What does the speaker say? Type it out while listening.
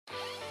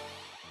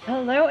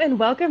Hello and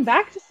welcome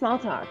back to Small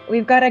Talk.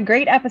 We've got a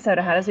great episode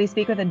ahead as we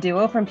speak with a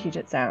duo from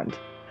Puget Sound.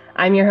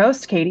 I'm your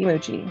host, Katie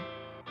Mucci.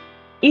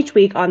 Each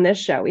week on this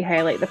show, we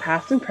highlight the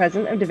past and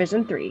present of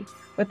Division III,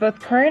 with both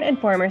current and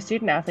former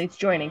student athletes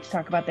joining to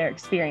talk about their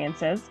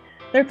experiences,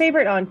 their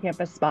favorite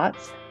on-campus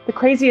spots, the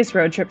craziest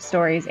road trip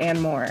stories,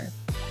 and more.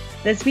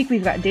 This week,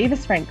 we've got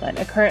Davis Franklin,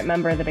 a current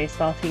member of the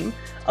baseball team,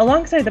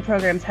 alongside the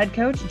program's head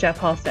coach, Jeff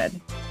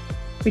Halstead.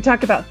 We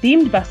talk about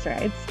themed bus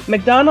rides,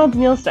 McDonald's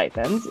meal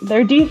stipends,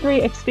 their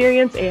D3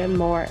 experience, and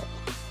more.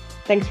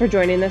 Thanks for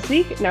joining this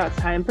week. Now it's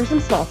time for some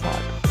small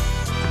talk.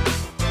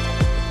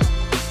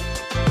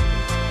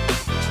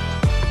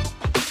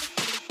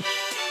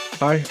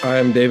 Hi,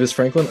 I'm Davis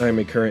Franklin. I'm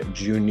a current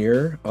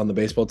junior on the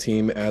baseball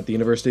team at the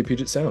University of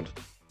Puget Sound.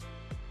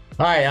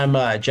 Hi,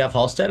 I'm Jeff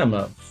Halstead. I'm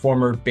a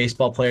former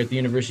baseball player at the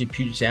University of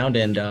Puget Sound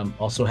and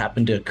also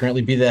happen to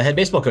currently be the head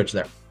baseball coach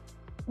there.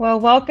 Well,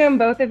 welcome,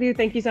 both of you.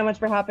 Thank you so much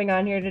for hopping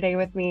on here today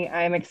with me.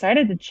 I'm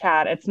excited to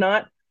chat. It's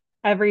not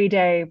every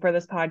day for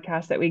this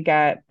podcast that we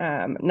get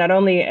not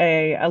only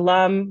a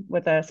alum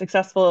with a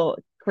successful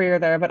career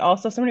there, but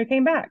also someone who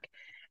came back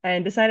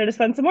and decided to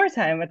spend some more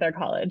time with their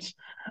college.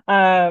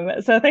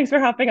 So thanks for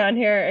hopping on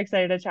here.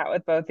 Excited to chat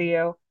with both of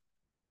you.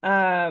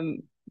 Um,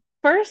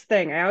 First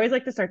thing, I always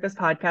like to start this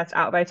podcast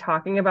out by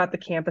talking about the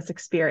campus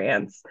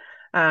experience.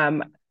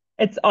 Um,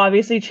 it's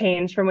obviously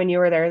changed from when you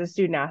were there as a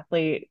student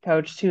athlete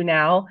coach to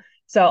now.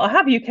 So I'll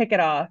have you kick it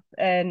off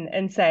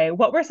and say,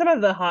 what were some of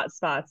the hot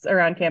spots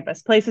around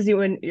campus, places you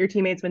and your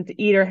teammates went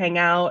to eat or hang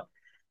out,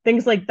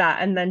 things like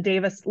that. And then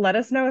Davis, let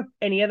us know if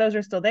any of those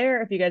are still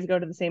there, if you guys go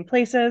to the same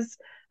places.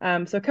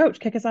 So Coach,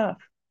 kick us off.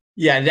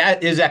 Yeah,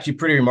 that is actually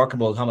pretty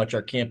remarkable how much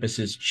our campus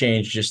has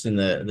changed just in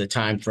the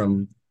time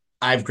from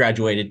I've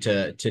graduated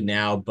to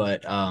now.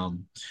 But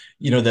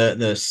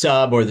the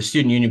sub or the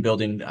student union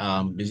building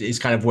is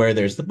kind of where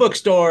there's the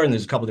bookstore and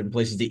there's a couple different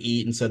places to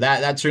eat. And so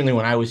that certainly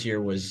when I was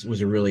here was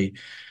a really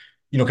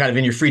kind of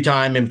in your free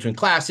time in between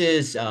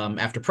classes,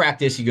 after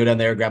practice, you go down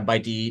there, grab a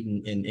bite to eat,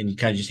 and you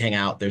kind of just hang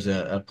out. There's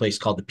a place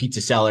called the Pizza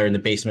Cellar in the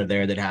basement of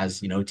there that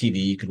has, TV.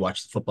 You could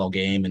watch the football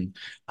game. And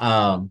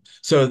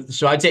so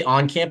I'd say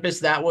on campus,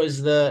 that was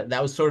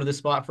sort of the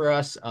spot for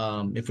us.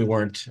 If we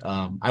weren't,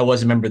 I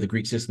was a member of the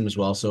Greek system as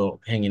well. So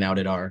hanging out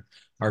at our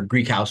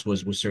Greek house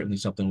was certainly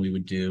something we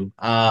would do.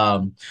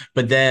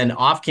 But then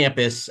off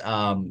campus,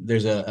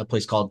 there's a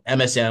place called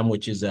MSM,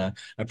 which is a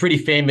pretty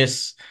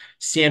famous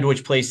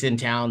sandwich place in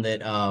town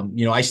that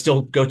I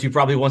still go to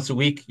probably once a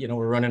week.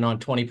 We're running on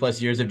 20 plus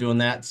years of doing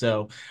that.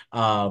 So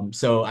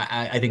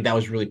I think that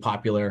was really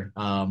popular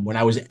when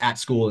I was at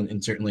school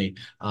and certainly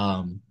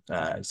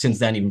since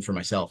then, even for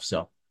myself.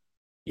 So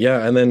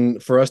Yeah, and then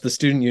for us, the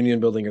student union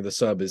building or the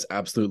sub is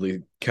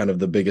absolutely kind of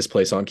the biggest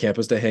place on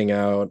campus to hang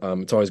out.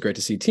 It's always great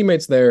to see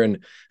teammates there and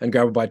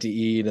grab a bite to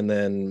eat, and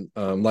then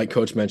like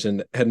Coach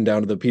mentioned, heading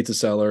down to the pizza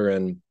cellar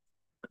and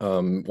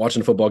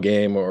watching a football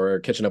game or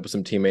catching up with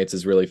some teammates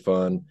is really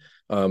fun.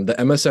 The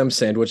MSM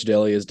Sandwich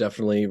Deli is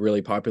definitely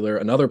really popular.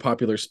 Another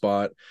popular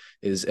spot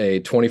is a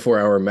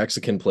 24-hour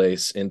Mexican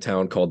place in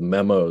town called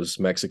Memo's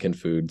Mexican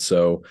Food.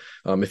 So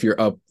if you're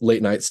up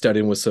late night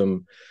studying with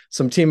some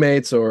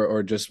teammates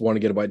or just want to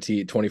get a bite to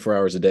eat 24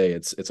 hours a day,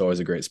 it's always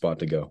a great spot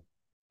to go.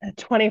 A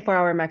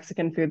 24-hour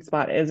Mexican food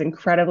spot is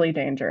incredibly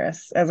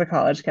dangerous as a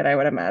college kid, I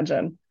would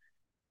imagine.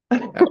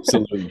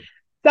 Absolutely.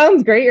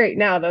 Sounds great right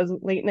now, those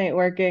late night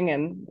working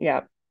and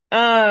yeah.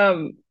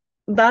 Um,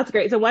 that's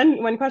great. So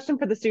one question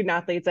for the student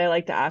athletes I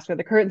like to ask, or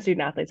the current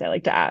student athletes I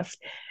like to ask,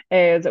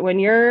 is when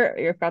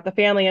you've got the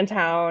family in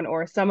town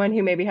or someone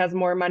who maybe has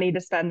more money to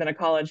spend than a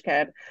college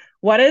kid,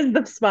 what is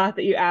the spot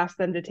that you ask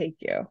them to take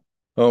you?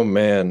 Oh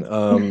man,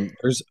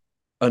 there's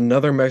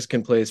another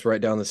Mexican place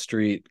right down the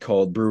street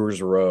called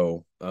Brewers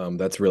Row.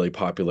 That's really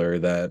popular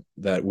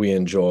that we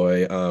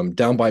enjoy.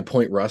 Down by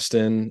Point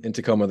Ruston in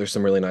Tacoma, there's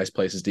some really nice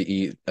places to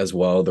eat as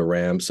well. The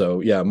Ram. So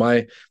yeah,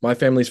 my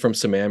family's from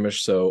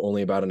Sammamish, so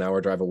only about an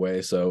hour drive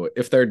away. So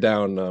if they're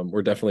down,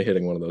 we're definitely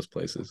hitting one of those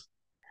places.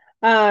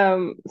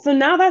 So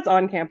now that's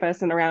on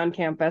campus and around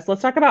campus.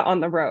 Let's talk about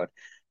on the road.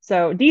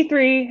 So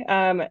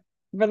D3,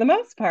 for the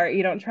most part,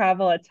 you don't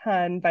travel a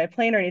ton by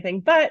plane or anything,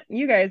 but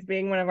you guys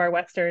being one of our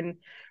Western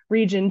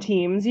region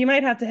teams, you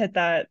might have to hit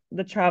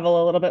the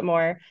travel a little bit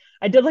more.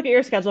 I did look at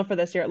your schedule for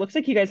this year. It looks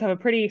like you guys have a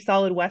pretty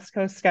solid West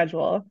Coast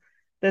schedule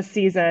this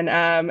season.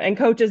 And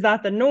coach, is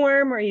that the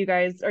norm, or are you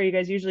guys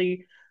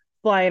usually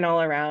flying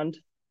all around?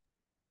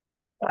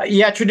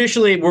 yeah,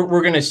 traditionally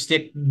we're going to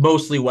stick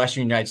mostly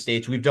Western United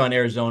States. We've done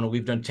Arizona,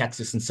 we've done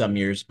Texas in some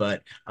years,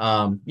 but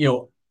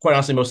quite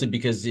honestly, mostly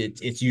because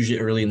it's usually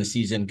early in the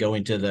season.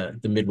 Going to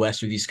the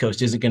Midwest or the East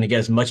Coast isn't going to get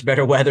as much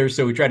better weather,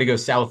 so we try to go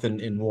south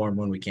and warm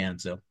when we can.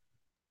 So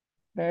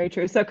Very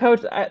true. So,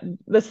 Coach,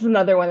 this is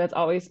another one that's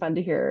always fun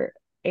to hear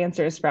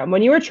answers from.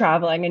 When you were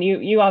traveling, and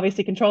you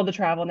obviously control the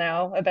travel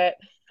now a bit,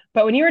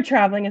 but when you were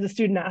traveling as a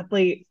student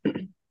athlete,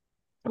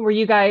 were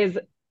you guys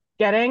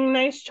getting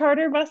nice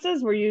charter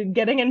buses? Were you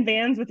getting in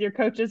vans with your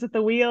coaches at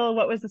the wheel?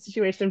 What was the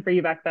situation for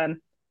you back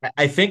then?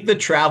 I think the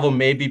travel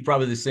may be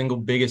probably the single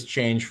biggest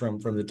change from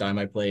the time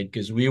I played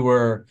because we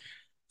were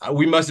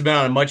we must have been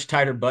on a much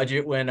tighter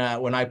budget when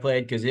I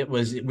played, because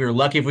we were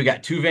lucky if we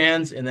got two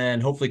vans, and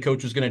then hopefully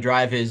coach was going to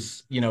drive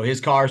his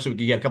car so we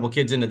could get a couple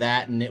kids into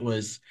that, and it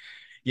was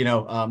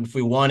if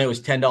we won, it was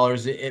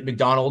 $10 at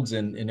McDonald's,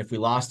 and if we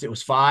lost, it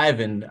was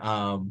 $5.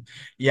 And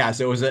yeah,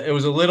 so it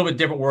was a little bit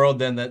different world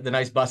than the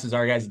nice buses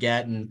our guys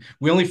get. And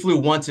we only flew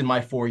once in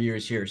my 4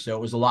 years here, so it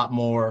was a lot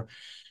more,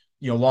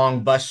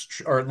 long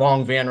or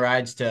long van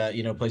rides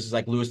to places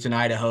like Lewiston,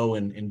 Idaho,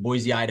 and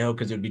Boise, Idaho,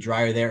 because it would be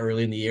drier there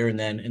early in the year, and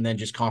then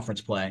just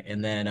conference play,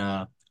 and then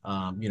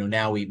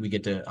now we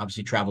get to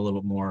obviously travel a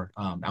little bit more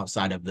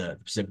outside of the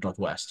Pacific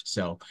Northwest.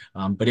 So,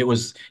 but it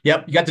was,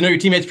 yep, you got to know your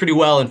teammates pretty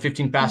well in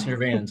 15 passenger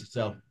vans.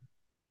 So,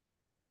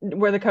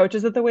 Were the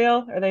coaches at the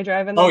wheel? Are they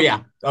driving oh them?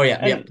 yeah, oh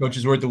yeah, yeah. And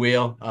Coaches were at the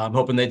wheel,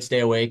 hoping they'd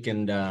stay awake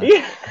and.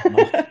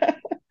 yeah.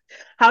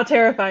 How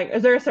terrifying.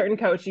 Is there a certain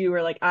coach you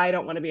were like, I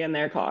don't want to be in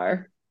their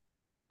car?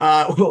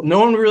 Well,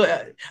 no one really,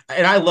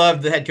 and I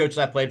loved the head coach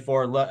that I played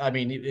for. I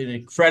mean, an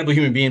incredible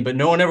human being, but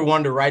no one ever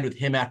wanted to ride with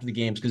him after the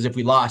games, because if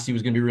we lost, he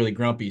was going to be really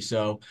grumpy.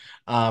 So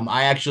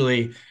I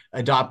actually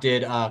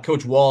adopted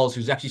Coach Walls,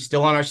 who's actually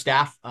still on our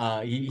staff.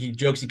 He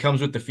jokes he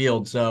comes with the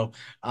field. So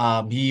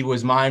he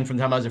was mine from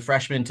the time I was a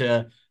freshman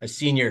to a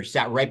senior,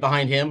 sat right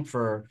behind him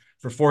for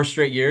 4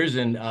 straight years.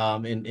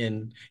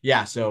 And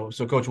yeah, so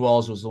Coach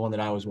Walls was the one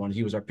that I was one.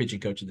 He was our pitching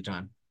coach at the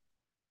time.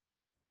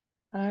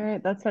 All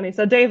right, that's funny.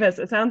 So Davis,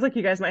 it sounds like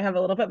you guys might have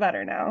a little bit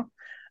better now.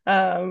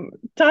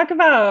 Talk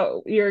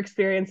about your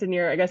experience in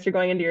I guess you're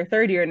going into your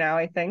third year now,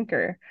 I think,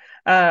 or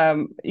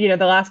the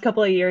last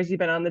couple of years you've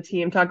been on the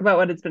team. Talk about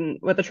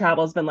what the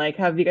travel's been like.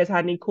 Have you guys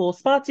had any cool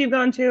spots you've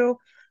gone to?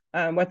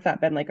 What's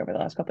that been like over the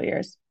last couple of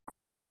years?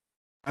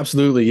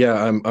 Absolutely,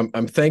 yeah.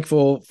 I'm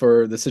thankful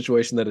for the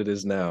situation that it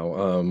is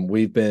now.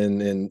 We've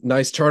been in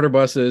nice charter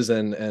buses,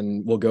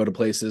 and we'll go to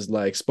places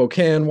like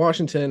Spokane,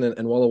 Washington,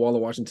 and Walla Walla,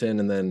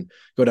 Washington, and then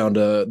go down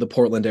to the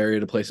Portland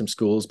area to play some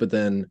schools. But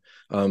then,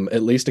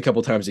 at least a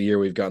couple times a year,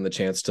 we've gotten the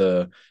chance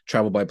to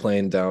travel by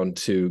plane down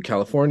to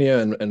California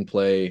and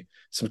play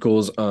some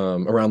schools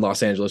around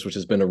Los Angeles, which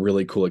has been a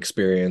really cool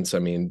experience. I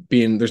mean,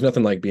 there's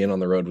nothing like being on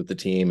the road with the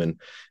team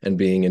and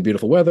being in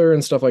beautiful weather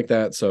and stuff like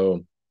that.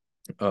 So.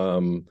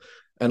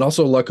 And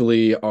also,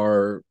 luckily,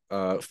 our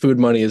food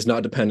money is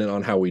not dependent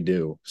on how we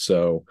do.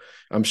 So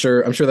I'm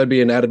sure that'd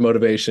be an added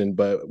motivation,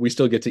 but we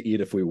still get to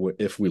eat if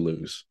we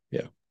lose.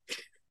 Yeah,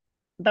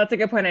 That's a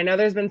good point. I know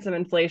there's been some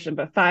inflation,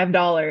 but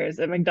 $5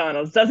 at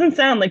McDonald's doesn't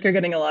sound like you're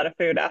getting a lot of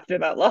food after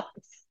that loss.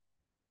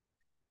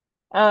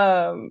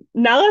 Now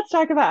let's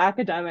talk about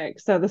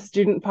academics. So the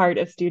student part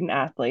of student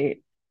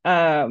athlete.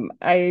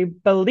 I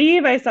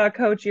believe I saw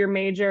coach your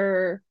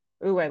major.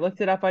 Ooh, I looked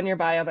it up on your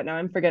bio, but now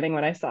I'm forgetting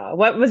what I saw.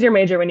 What was your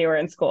major when you were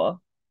in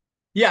school?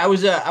 Yeah, I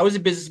was a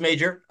business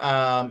major,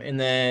 and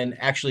then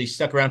actually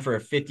stuck around for a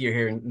fifth year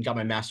here and got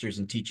my master's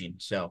in teaching.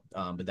 So,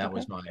 but that Okay,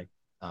 was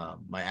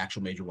my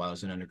actual major while I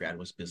was an undergrad,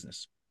 was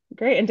business.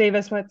 great. And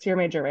Davis, what's your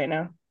major right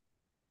now?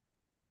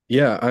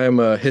 yeah. I am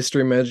a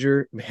history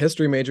major,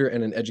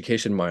 and an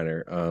education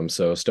minor.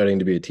 So studying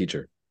to be a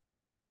teacher.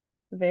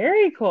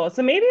 Very cool.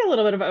 So maybe a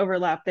little bit of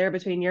overlap there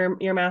between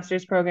your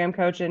master's program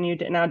coach and you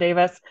now,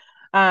 Davis.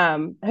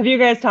 Have you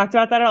guys talked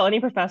about that at all? Any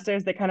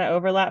professors that kind of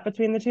overlap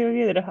between the two of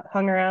you that have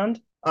hung around?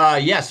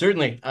 Yeah,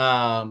 certainly.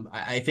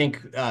 I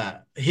think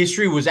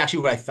history was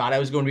actually what I thought I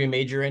was going to be a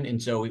major in,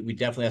 and so we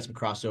definitely had some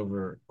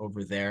crossover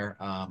over there.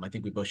 I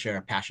think we both share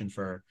a passion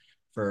for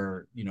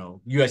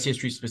U.S.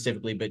 history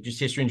specifically, but just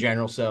history in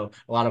general. So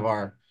a lot of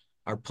our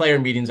player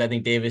meetings, I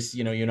think Davis,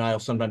 you and I will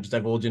sometimes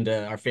divulge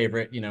into our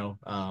favorite,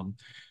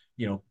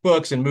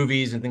 books and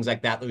movies and things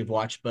like that we've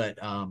watched. But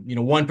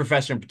one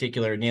professor in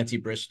particular, Nancy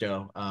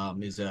Bristow,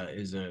 is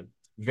a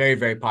very,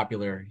 very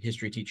popular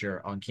history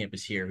teacher on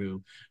campus here,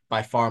 who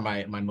by far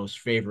my most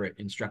favorite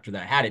instructor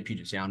that I had at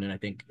Puget Sound. And I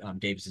think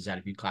Davis has had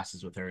a few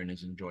classes with her and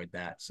has enjoyed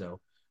that. So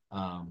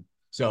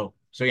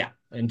yeah.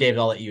 And David,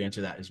 I'll let you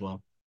answer that as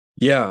well.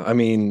 Yeah, I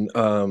mean,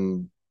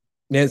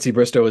 Nancy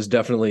Bristow is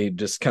definitely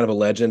just kind of a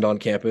legend on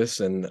campus,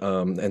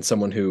 and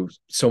someone who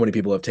so many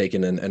people have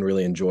taken and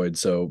really enjoyed.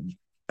 So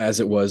as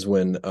it was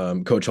when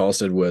Coach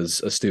Halstead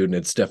was a student,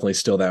 it's definitely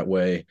still that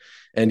way.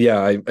 And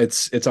yeah,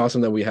 it's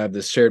awesome that we have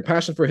this shared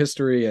passion for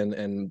history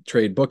and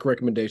trade book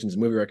recommendations,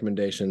 movie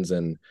recommendations,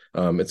 and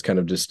it's kind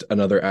of just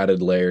another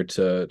added layer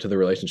to the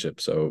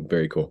relationship. So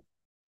very cool.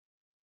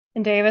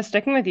 And Davis,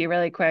 sticking with you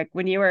really quick,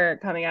 when you were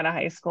coming out of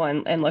high school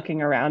and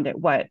looking around at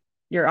what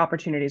your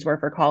opportunities were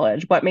for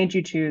college, what made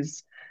you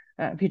choose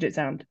Puget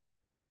Sound?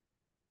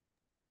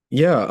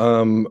 Yeah,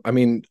 I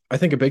mean, I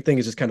think a big thing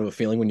is just kind of a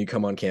feeling when you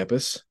come on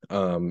campus.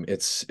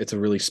 It's a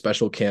really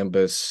special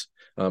campus,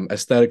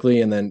 aesthetically,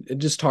 and then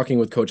just talking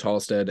with Coach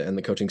Halstead and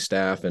the coaching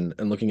staff, and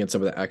looking at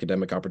some of the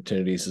academic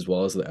opportunities as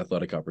well as the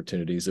athletic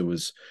opportunities. It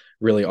was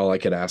really all I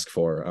could ask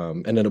for,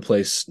 and in a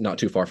place not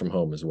too far from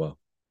home as well.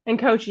 And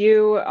coach,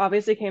 you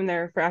obviously came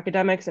there for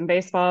academics and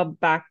baseball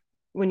back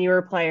when you were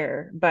a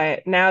player,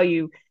 but now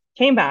you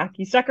came back,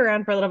 you stuck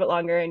around for a little bit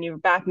longer, and you're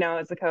back now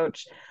as a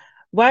coach.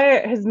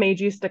 What has made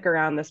you stick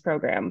around this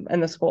program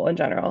and the school in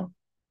general?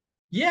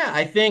 Yeah,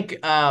 I think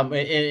I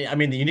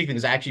mean the unique thing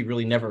is I actually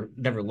really never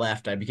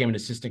left. I became an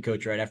assistant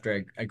coach right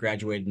after I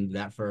graduated into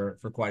that for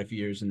quite a few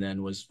years, and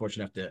then was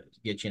fortunate enough to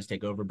get a chance to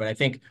take over. But I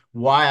think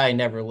why I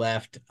never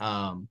left,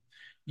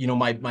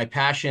 my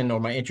passion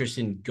or my interest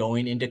in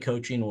going into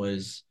coaching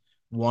was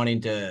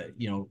wanting to,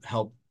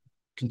 help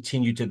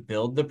continue to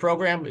build the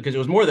program, because it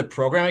was more the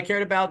program I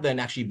cared about than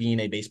actually being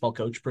a baseball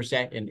coach per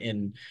se.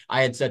 And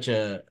I had such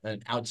an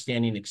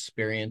outstanding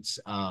experience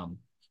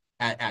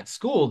at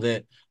school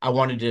that I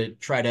wanted to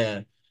try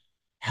to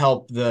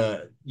help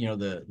the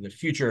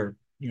future,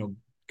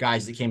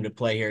 guys that came to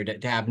play here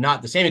to have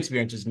not the same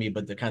experience as me,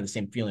 but the kind of the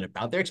same feeling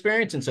about their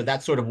experience. And so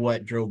that's sort of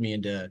what drove me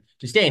into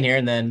staying here.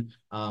 And then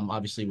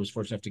obviously was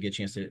fortunate enough to get a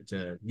chance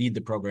to lead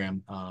the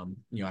program,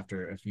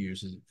 after a few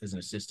years as an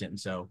assistant. And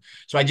so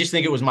I just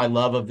think it was my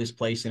love of this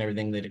place and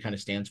everything that it kind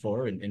of stands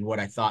for, and what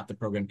I thought the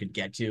program could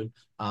get to,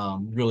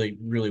 really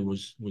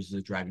was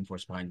the driving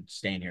force behind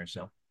staying here.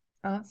 So.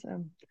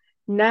 Awesome.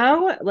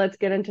 Now let's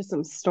get into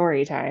some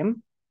story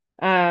time.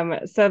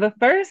 So the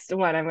first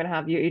one I'm going to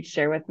have you each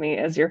share with me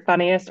is your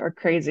funniest or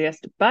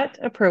craziest but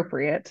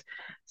appropriate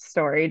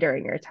story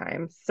during your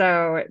time.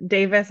 So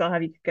Davis, I'll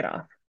have you kick it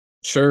off.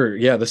 Sure.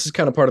 Yeah, this is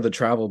kind of part of the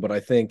travel, but I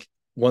think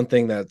one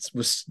thing that's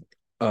was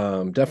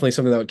definitely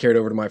something that carried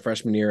over to my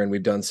freshman year and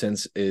we've done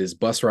since is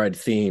bus ride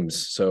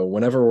themes. So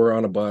whenever we're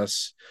on a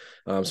bus,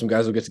 some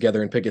guys will get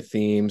together and pick a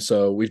theme.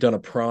 So we've done a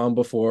prom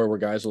before where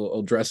guys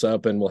will dress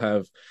up and we'll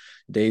have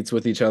dates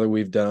with each other.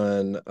 We've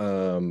done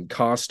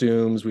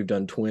costumes, we've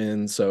done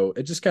twins. So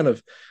it just kind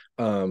of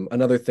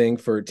another thing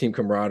for team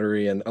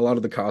camaraderie, and a lot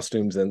of the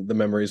costumes and the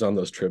memories on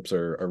those trips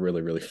are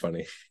really, really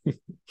funny.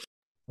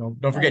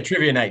 Don't forget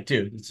trivia night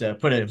too. It's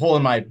put a hole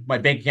in my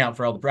bank account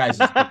for all the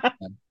prizes.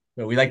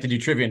 But we like to do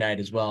trivia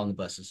night as well on the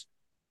buses.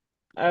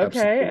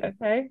 Okay,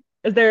 Absolutely.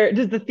 okay.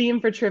 Does the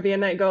theme for trivia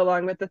night go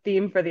along with the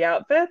theme for the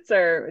outfits,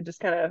 or just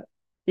kind of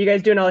you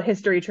guys doing all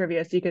history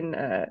trivia so you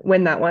can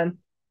win that one?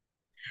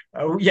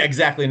 Yeah,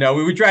 exactly. No,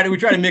 we try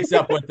to mix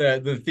up what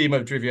the theme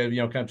of trivia,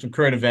 kind of some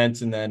current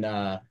events, and then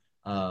a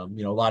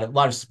lot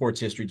of sports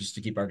history, just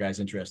to keep our guys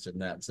interested in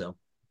that. So.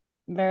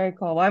 Very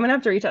cool. Well, I'm gonna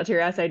have to reach out to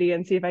your SID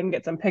and see if I can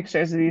get some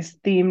pictures of these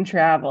theme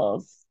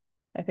travels.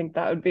 I think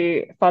that would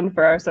be fun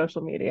for our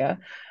social media.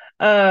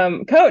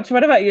 Coach,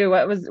 what about you?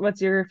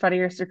 What's your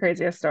funniest or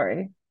craziest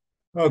story?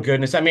 Oh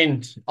goodness. I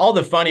mean, all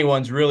the funny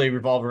ones really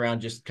revolve around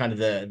just kind of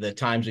the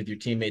times with your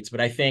teammates. But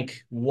I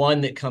think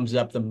one that comes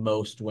up the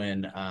most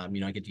when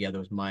I get together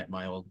with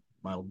my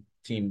old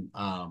team.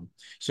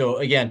 So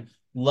again,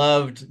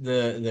 loved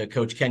the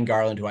coach Ken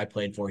Garland, who I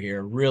played for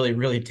here. Really,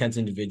 really intense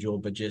individual,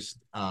 but just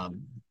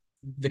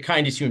the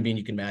kindest human being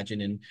you can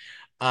imagine. And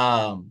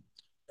um,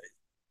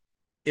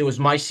 it was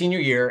my senior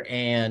year,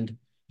 and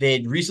they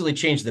had recently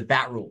changed the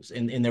bat rules,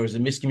 and there was a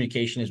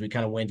miscommunication as we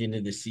kind of went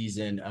into the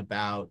season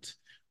about,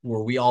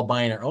 were we all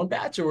buying our own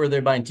bats or were they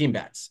buying team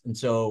bats? And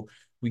so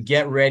we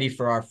get ready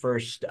for our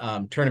first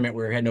tournament.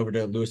 We were heading over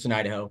to Lewiston,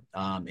 Idaho,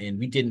 and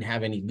we didn't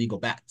have any legal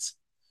bats.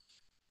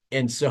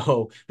 And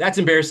so that's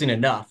embarrassing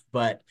enough.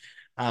 But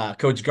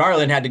Coach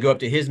Garland had to go up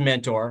to his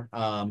mentor,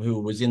 who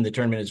was in the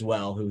tournament as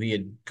well, who he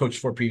had coached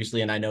for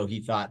previously, and I know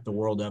he thought the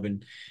world of,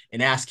 and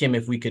ask him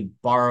if we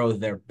could borrow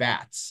their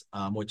bats,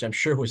 which I'm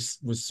sure was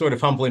sort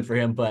of humbling for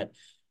him. But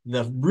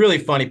the really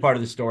funny part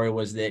of the story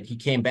was that he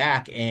came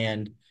back,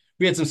 and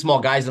we had some small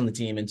guys on the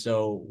team, and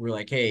so we're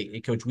like, hey,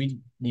 coach, we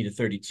need a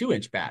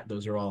 32-inch bat.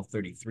 Those are all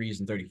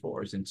 33s and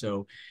 34s, and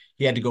so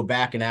he had to go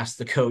back and ask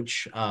the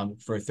coach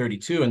for a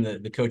 32, and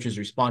the coach's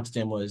response to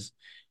him was,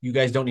 you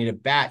guys don't need a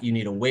bat, you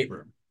need a weight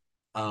room.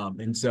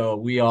 And so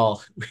we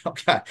all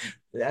got,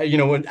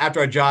 when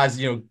after our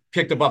jaws,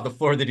 picked up off the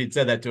floor that he'd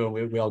said that to him,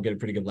 we all get a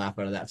pretty good laugh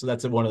out of that. So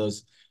that's one of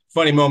those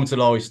funny moments that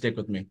always stick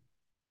with me.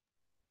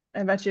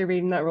 I bet you're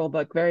reading that rule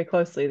book very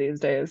closely these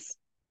days.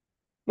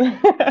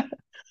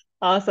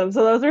 Awesome.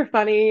 So those are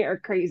funny or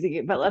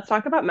crazy, but let's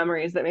talk about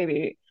memories that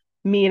maybe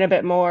mean a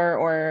bit more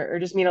or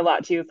just mean a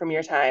lot to you from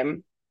your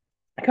time.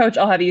 Coach,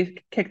 I'll have you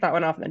kick that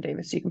one off, and then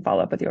Davis, you can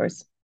follow up with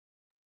yours.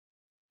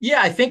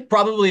 Yeah, I think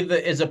probably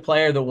as a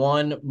player, the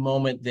one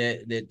moment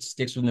that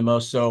sticks with me the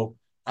most. So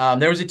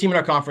there was a team in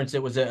our conference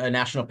that was a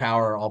national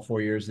power all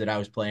 4 years that I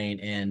was playing,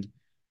 and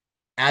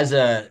as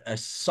a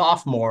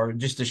sophomore,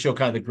 just to show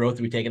kind of the growth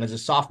we've taken as a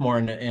sophomore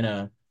in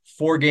a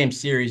 4-game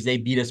series, they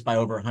beat us by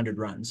over 100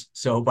 runs.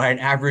 So by an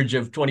average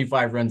of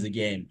 25 runs a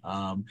game,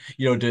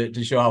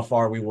 to show how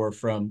far we were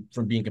from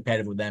being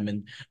competitive with them.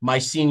 And my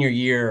senior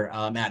year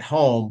at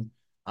home,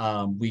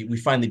 we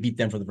finally beat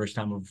them for the first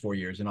time over 4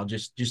 years. And I'll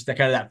just that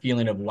kind of that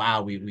feeling of,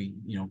 wow, we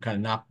kind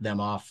of knocked them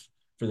off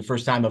for the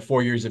first time of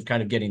 4 years of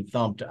kind of getting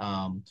thumped,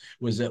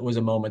 was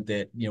a moment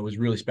that was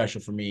really special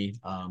for me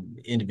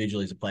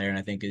individually as a player, and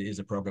I think as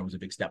a program was a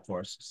big step for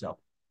us. So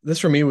This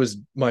for me was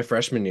my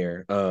freshman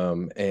year,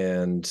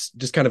 and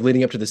just kind of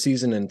leading up to the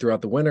season and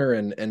throughout the winter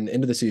and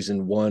into the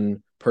season,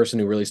 one person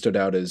who really stood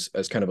out as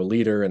kind of a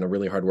leader and a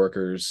really hard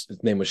worker, his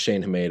name was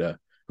Shane Hameda,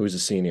 who was a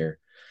senior.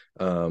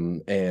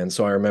 And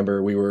so I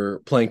remember we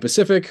were playing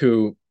Pacific,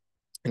 who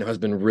has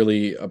been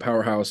really a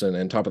powerhouse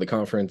and top of the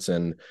conference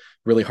and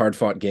really hard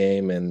fought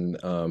game.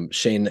 And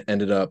Shane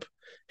ended up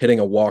hitting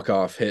a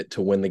walk-off hit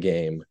to win the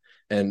game.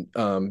 And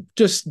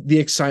just the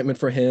excitement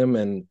for him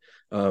and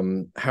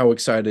how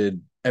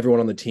excited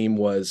everyone on the team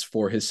was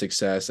for his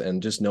success,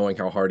 and just knowing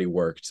how hard he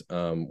worked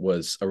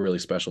was a really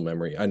special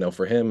memory, I know,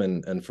 for him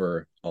and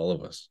for all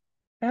of us.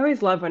 I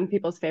always love when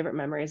people's favorite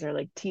memories are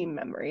like team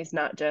memories,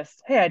 not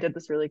just, hey, I did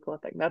this really cool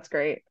thing. That's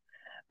great.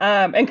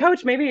 And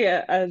coach, maybe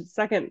a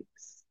second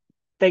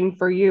thing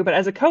for you, but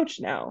as a coach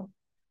now,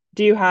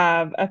 do you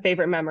have a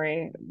favorite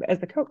memory as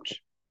the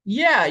coach?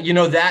 Yeah,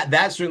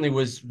 that certainly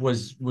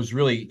was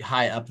really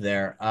high up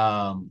there.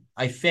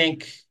 I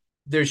think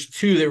there's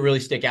two that really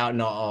stick out,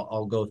 and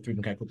I'll go through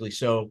them kind of quickly.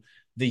 So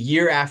the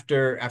year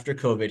after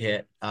COVID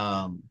hit,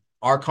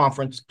 our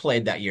conference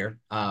played that year,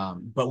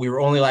 but we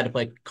were only allowed to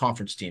play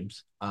conference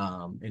teams.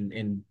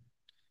 And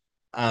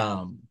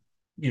um,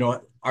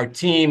 our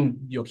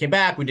team, came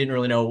back. We didn't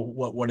really know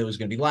what it was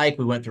going to be like.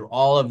 We went through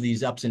all of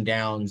these ups and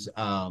downs,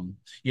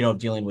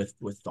 dealing with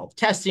all the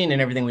testing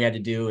and everything we had to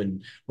do,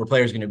 and were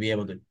players going to be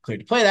able to clear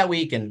to play that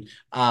week. And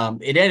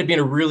it ended up being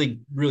a really,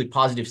 really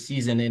positive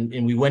season.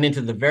 And we went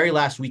into the very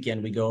last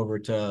weekend. We go over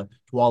to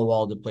Walla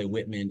Walla to play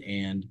Whitman,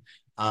 and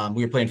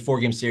we were playing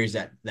 4-game series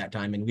that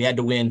time, and we had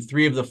to win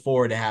 3 of the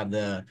 4 to have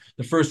the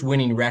first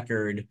winning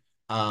record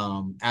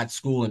at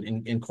school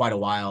in quite a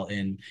while.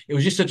 And it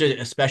was just such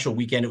a special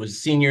weekend. It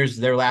was seniors,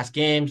 their last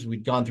games.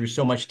 We'd gone through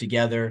so much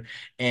together,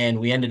 and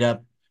we ended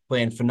up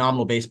playing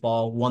phenomenal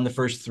baseball, won the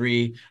first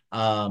 3,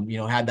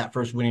 had that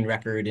first winning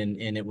record.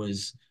 And it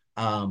was,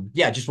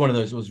 just one of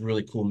those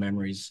really cool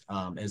memories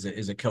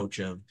as a coach,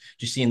 of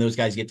just seeing those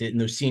guys and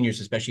those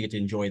seniors especially get to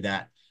enjoy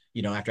that,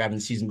 after having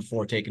the season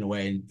before taken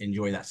away, and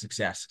enjoy that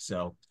success.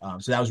 So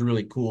that was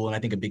really cool. And I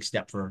think a big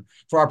step for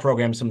our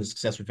program, some of the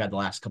success we've had the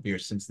last couple of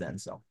years since then.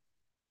 So.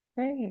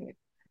 Great.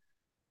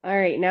 All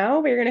right, now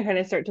we're going to kind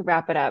of start to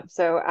wrap it up.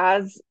 So,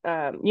 as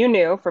you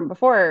knew from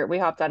before we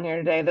hopped on here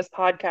today, this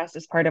podcast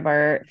is part of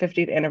our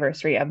 50th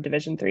anniversary of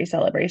Division III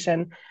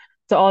celebration.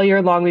 So, all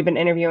year long, we've been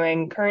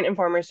interviewing current and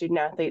former student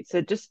athletes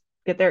to just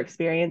get their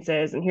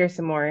experiences and hear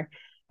some more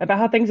about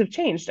how things have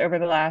changed over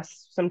the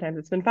last, sometimes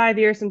it's been 5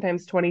 years,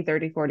 sometimes 20,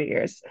 30, 40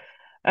 years.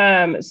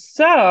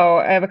 So,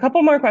 I have a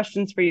couple more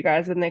questions for you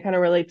guys, and they kind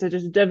of relate to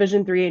just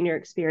Division III and your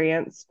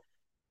experience.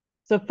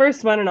 So,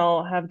 first one, and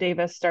I'll have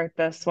Davis start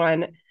this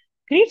one.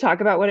 Can you talk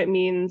about what it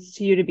means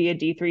to you to be a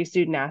D3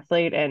 student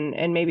athlete,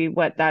 and maybe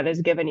what that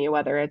has given you,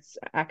 whether it's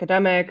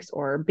academics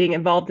or being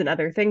involved in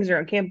other things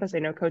around campus? I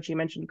know, Coach, you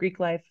mentioned Greek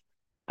life,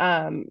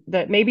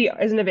 that maybe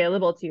isn't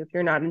available to you if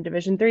you're not in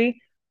Division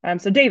III.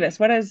 So Davis,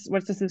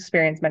 what's this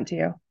experience meant to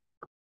you?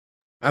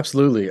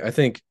 Absolutely. I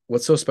think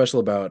what's so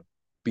special about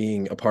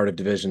being a part of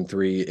Division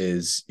III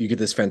is you get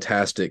this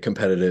fantastic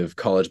competitive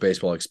college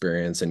baseball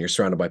experience, and you're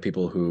surrounded by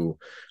people who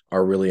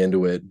are really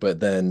into it. But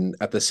then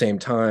at the same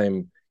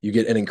time, you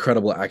get an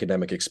incredible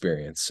academic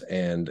experience,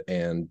 and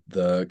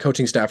the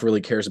coaching staff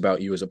really cares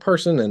about you as a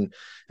person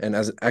and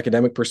as an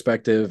academic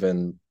perspective.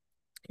 And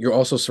you're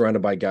also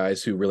surrounded by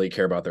guys who really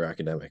care about their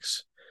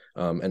academics,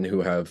 and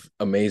who have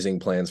amazing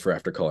plans for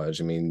after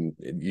college. I mean,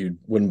 you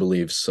wouldn't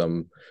believe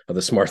some of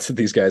the smarts that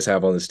these guys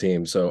have on this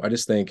team. So I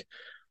just think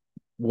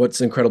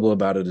what's incredible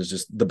about it is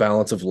just the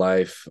balance of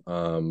life,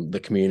 the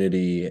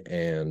community,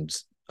 and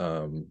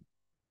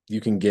you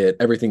can get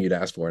everything you'd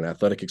ask for. An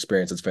athletic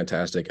experience that's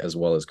fantastic, as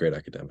well as great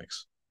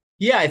academics.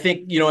 Yeah, I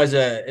think, as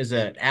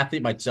an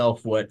athlete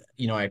myself, what,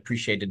 I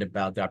appreciated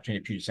about the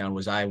opportunity at Puget Sound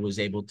was I was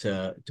able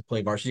to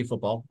play varsity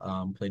football,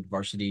 played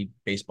varsity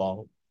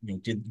baseball,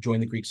 did join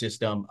the Greek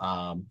system,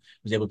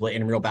 was able to play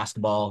intramural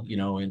basketball,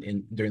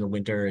 in during the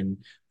winter. And,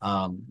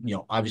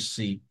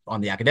 obviously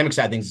on the academic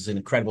side of things, it's an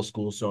incredible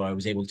school. So I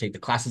was able to take the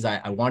classes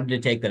I wanted to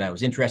take, that I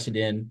was interested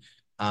in,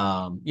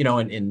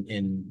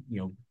 and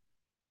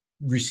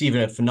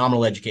receiving a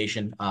phenomenal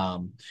education.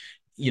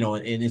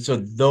 And so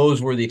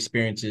those were the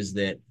experiences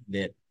that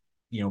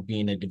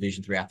being a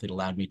Division III athlete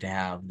allowed me to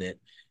have. That,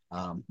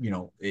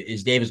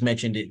 as Davis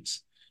mentioned,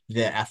 it's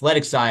the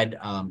athletic side,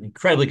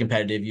 incredibly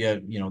competitive. You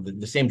have,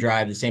 the same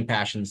drive, the same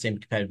passion, the same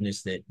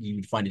competitiveness that you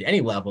would find at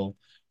any level.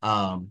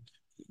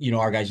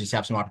 Our guys just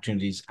have some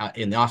opportunities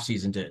in the off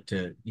season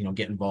to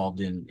get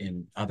involved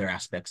in other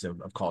aspects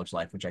of college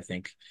life, which I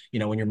think,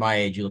 when you're my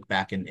age, you look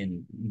back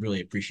and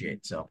really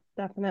appreciate. So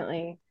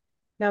Definitely.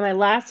 Now, my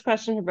last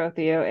question for both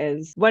of you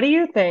is, what do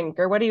you think,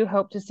 or what do you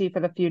hope to see for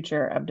the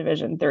future of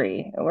Division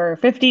III? We're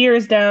 50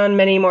 years down,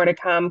 many more to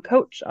come.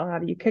 Coach, I'll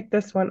have you kick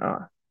this one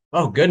off.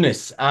 Oh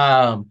goodness.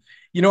 I've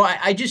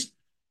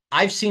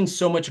seen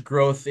so much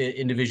growth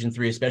in Division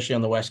III, especially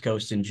on the West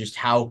Coast, and just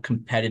how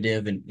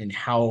competitive and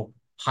how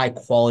high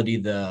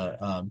quality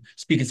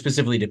speaking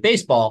specifically to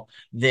baseball,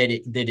 that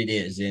it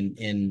is.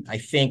 And I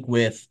think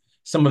with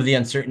some of the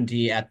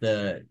uncertainty at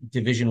the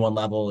Division I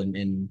level,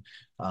 and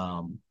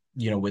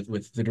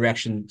with the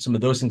direction some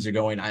of those things are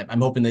going,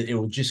 I'm hoping that it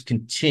will just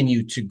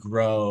continue to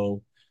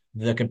grow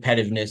the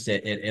competitiveness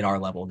at our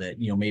level, that,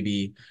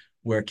 maybe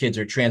where kids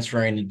are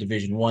transferring to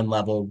Division I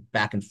level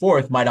back and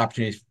forth,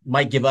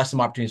 might give us some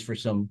opportunities for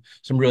some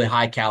really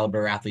high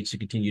caliber athletes to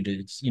continue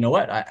to, you know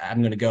what, I'm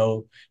going to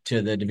go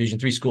to the Division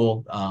III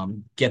school,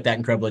 get that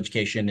incredible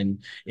education,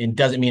 and it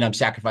doesn't mean I'm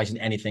sacrificing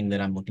anything that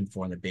I'm looking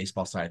for on the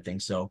baseball side of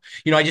things. So,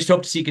 I just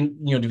hope to see,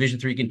 Division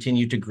III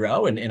continue to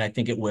grow, and I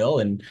think it will.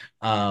 And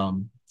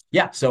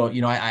yeah, so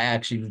I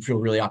actually feel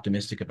really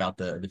optimistic about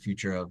the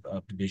future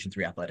of Division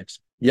III athletics.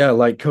 Yeah,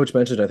 like Coach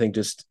mentioned, I think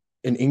just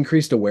an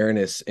increased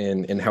awareness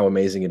in how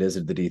amazing it is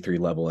at the D3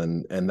 level,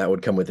 and that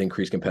would come with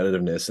increased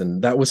competitiveness.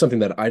 And that was something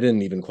that I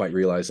didn't even quite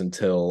realize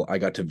until I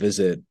got to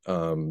visit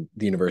the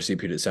University of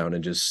Puget Sound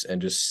and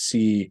just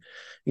see,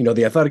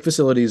 the athletic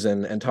facilities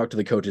and talk to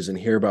the coaches and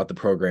hear about the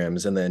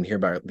programs and then hear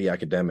about the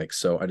academics.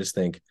 So I just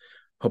think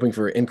hoping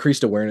for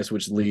increased awareness,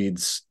 which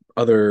leads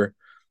other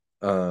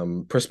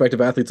prospective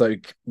athletes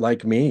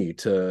like me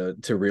to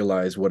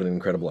realize what an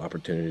incredible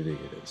opportunity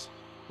it is.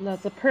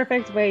 That's a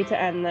perfect way to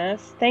end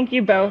this. Thank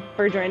you both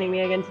for joining me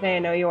again today. I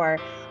know you are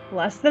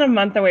less than a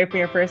month away from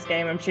your first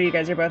game. I'm sure you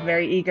guys are both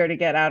very eager to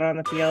get out on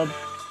the field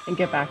and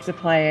get back to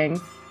playing.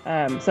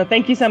 So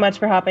thank you so much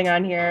for hopping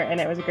on here,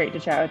 and it was great to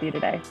chat with you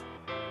today.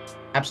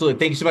 Absolutely.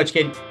 Thank you so much,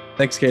 Katie.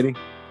 Thanks, Katie.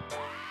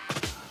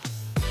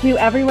 To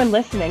everyone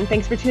listening,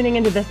 thanks for tuning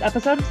into this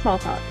episode of Small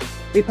Talk.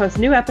 We post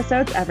new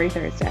episodes every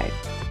Thursday.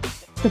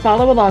 To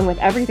follow along with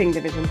everything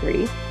Division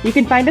III, you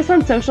can find us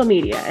on social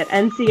media at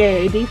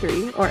NCAA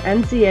D3 or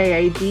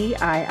NCAA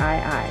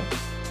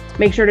DIII.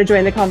 Make sure to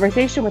join the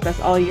conversation with us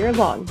all year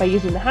long by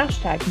using the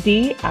hashtag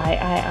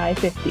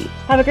DIII50.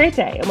 Have a great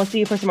day, and we'll see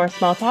you for some more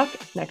Small Talk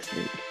next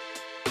week.